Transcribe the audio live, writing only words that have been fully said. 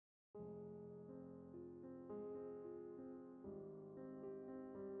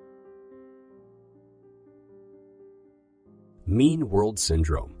Mean world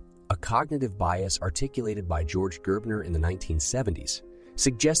syndrome, a cognitive bias articulated by George Gerbner in the 1970s,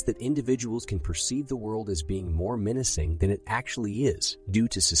 suggests that individuals can perceive the world as being more menacing than it actually is due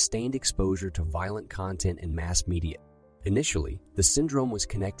to sustained exposure to violent content in mass media. Initially, the syndrome was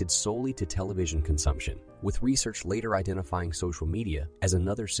connected solely to television consumption, with research later identifying social media as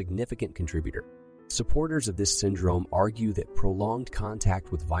another significant contributor. Supporters of this syndrome argue that prolonged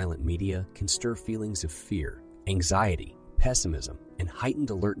contact with violent media can stir feelings of fear, anxiety, pessimism, and heightened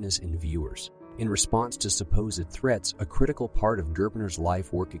alertness in viewers. In response to supposed threats, a critical part of Gerbner's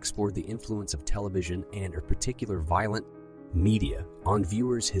life work explored the influence of television and, in particular, violent media on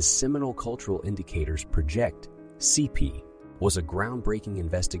viewers. His seminal Cultural Indicators Project (CP) was a groundbreaking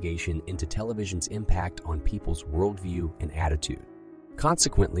investigation into television's impact on people's worldview and attitude.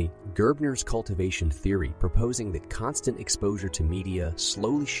 Consequently, Gerbner's cultivation theory, proposing that constant exposure to media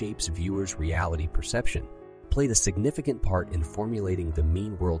slowly shapes viewers' reality perception, played a significant part in formulating the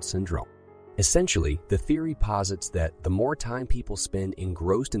mean world syndrome. Essentially, the theory posits that the more time people spend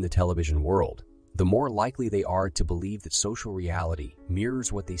engrossed in the television world, the more likely they are to believe that social reality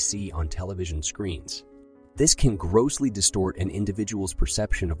mirrors what they see on television screens. This can grossly distort an individual's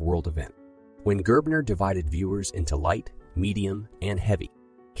perception of world events. When Gerbner divided viewers into light, medium, and heavy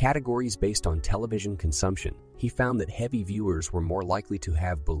categories based on television consumption, he found that heavy viewers were more likely to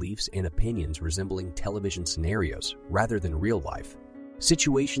have beliefs and opinions resembling television scenarios rather than real life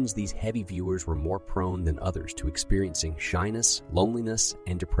situations. These heavy viewers were more prone than others to experiencing shyness, loneliness,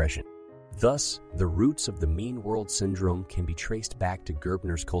 and depression. Thus, the roots of the mean world syndrome can be traced back to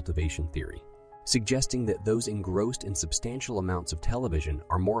Gerbner's cultivation theory, suggesting that those engrossed in substantial amounts of television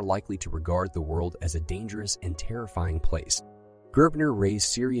are more likely to regard the world as a dangerous and terrifying place. Gerbner raised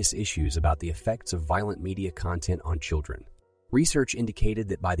serious issues about the effects of violent media content on children. Research indicated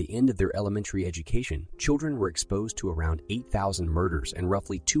that by the end of their elementary education, children were exposed to around 8,000 murders and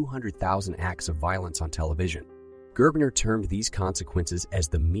roughly 200,000 acts of violence on television. Gerbner termed these consequences as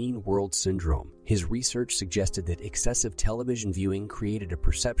the mean world syndrome. His research suggested that excessive television viewing created a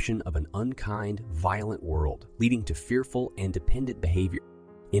perception of an unkind, violent world, leading to fearful and dependent behavior.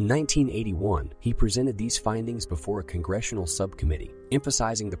 In 1981, he presented these findings before a congressional subcommittee,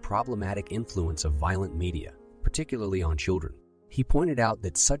 emphasizing the problematic influence of violent media, particularly on children. He pointed out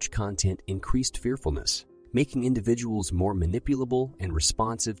that such content increased fearfulness, making individuals more manipulable and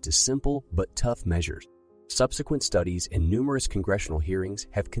responsive to simple but tough measures. Subsequent studies and numerous congressional hearings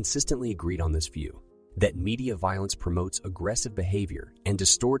have consistently agreed on this view, that media violence promotes aggressive behavior and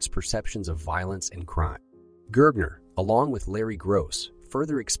distorts perceptions of violence and crime. Gerbner, along with Larry Gross,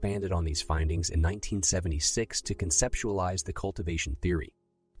 further expanded on these findings in 1976 to conceptualize the cultivation theory.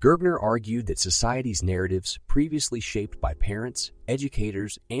 Gerbner argued that society's narratives, previously shaped by parents,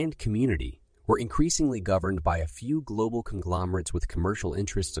 educators, and community, were increasingly governed by a few global conglomerates with commercial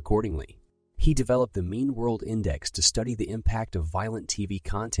interests accordingly. He developed the Mean World Index to study the impact of violent TV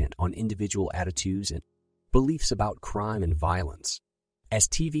content on individual attitudes and beliefs about crime and violence. As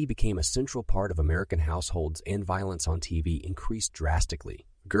TV became a central part of American households and violence on TV increased drastically,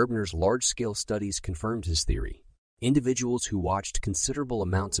 Gerbner's large-scale studies confirmed his theory. Individuals who watched considerable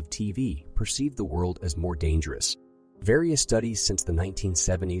amounts of TV perceived the world as more dangerous. Various studies since the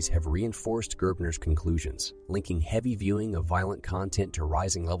 1970s have reinforced Gerbner's conclusions, linking heavy viewing of violent content to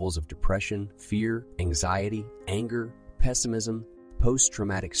rising levels of depression, fear, anxiety, anger, pessimism,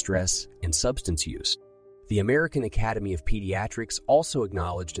 post-traumatic stress, and substance use. The American Academy of Pediatrics also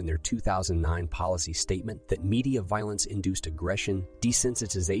acknowledged in their 2009 policy statement that media violence induced aggression,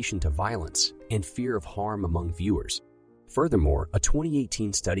 desensitization to violence, and fear of harm among viewers. Furthermore, a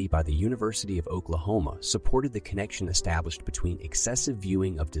 2018 study by the University of Oklahoma supported the connection established between excessive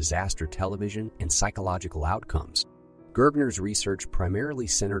viewing of disaster television and psychological outcomes. Gerbner's research primarily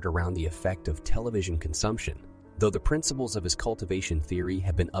centered around the effect of television consumption, though the principles of his cultivation theory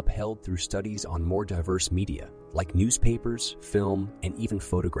have been upheld through studies on more diverse media, like newspapers, film, and even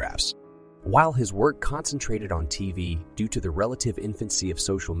photographs. While his work concentrated on TV due to the relative infancy of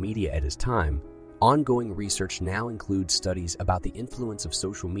social media at his time, ongoing research now includes studies about the influence of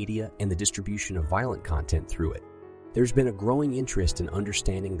social media and the distribution of violent content through it. There's been a growing interest in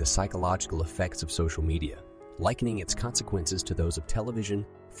understanding the psychological effects of social media, likening its consequences to those of television,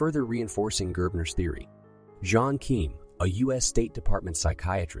 further reinforcing Gerbner's theory. John Keim, a U.S. State Department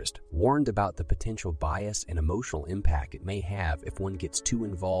psychiatrist, warned about the potential bias and emotional impact it may have if one gets too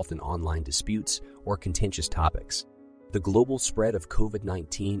involved in online disputes or contentious topics. The global spread of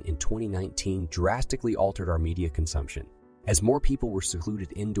COVID-19 in 2019 drastically altered our media consumption, as more people were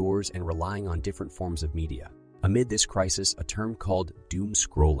secluded indoors and relying on different forms of media. Amid this crisis, a term called doom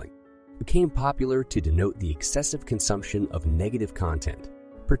scrolling became popular to denote the excessive consumption of negative content,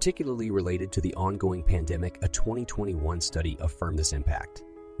 particularly related to the ongoing pandemic. A 2021 study affirmed this impact,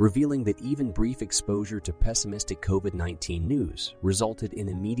 revealing that even brief exposure to pessimistic COVID-19 news resulted in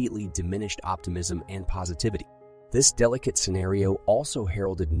immediately diminished optimism and positivity. This delicate scenario also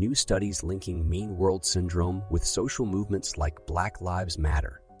heralded new studies linking Mean World Syndrome with social movements like Black Lives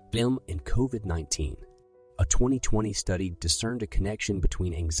Matter, BLM, and COVID-19. A 2020 study discerned a connection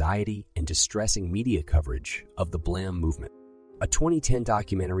between anxiety and distressing media coverage of the BLM movement. A 2010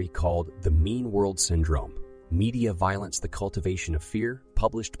 documentary called The Mean World Syndrome: Media Violence, the Cultivation of Fear,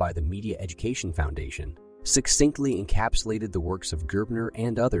 published by the Media Education Foundation, succinctly encapsulated the works of Gerbner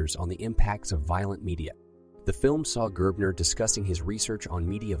and others on the impacts of violent media. The film saw Gerbner discussing his research on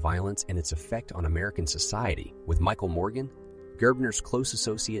media violence and its effect on American society, with Michael Morgan, Gerbner's close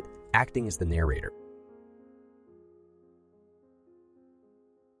associate, acting as the narrator.